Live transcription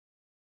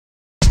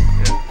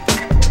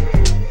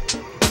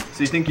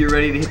So you think you're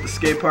ready to hit the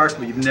skate park,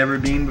 but you've never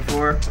been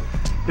before?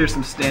 Here's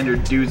some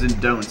standard do's and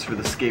don'ts for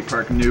the skate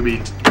park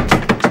newbie.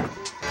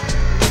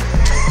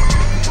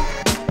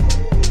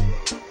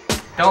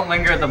 Don't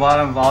linger at the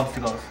bottom of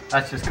obstacles.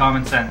 That's just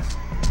common sense.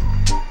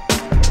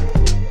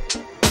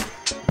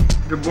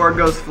 If your board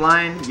goes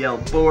flying, yell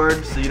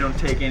board so you don't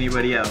take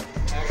anybody out.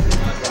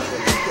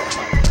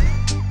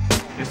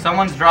 If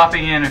someone's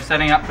dropping in or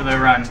setting up for their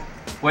run,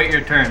 wait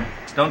your turn.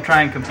 Don't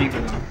try and compete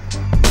with them.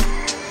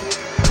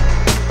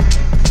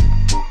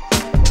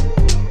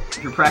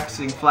 If you're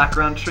practicing flat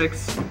ground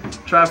tricks,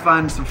 try to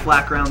find some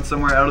flat ground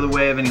somewhere out of the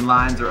way of any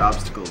lines or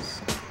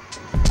obstacles.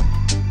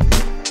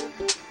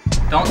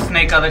 Don't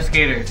snake other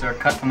skaters or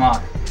cut them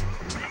off.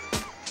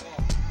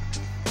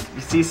 If you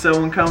see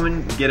someone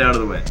coming, get out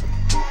of the way.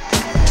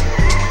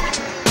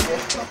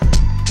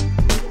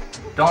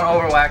 Don't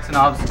overwax an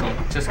obstacle,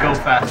 just go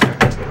faster.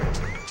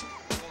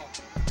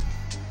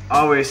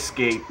 Always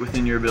skate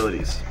within your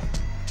abilities.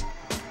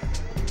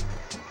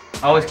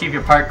 Always keep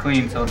your park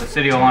clean so the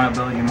city will want to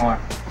build you more.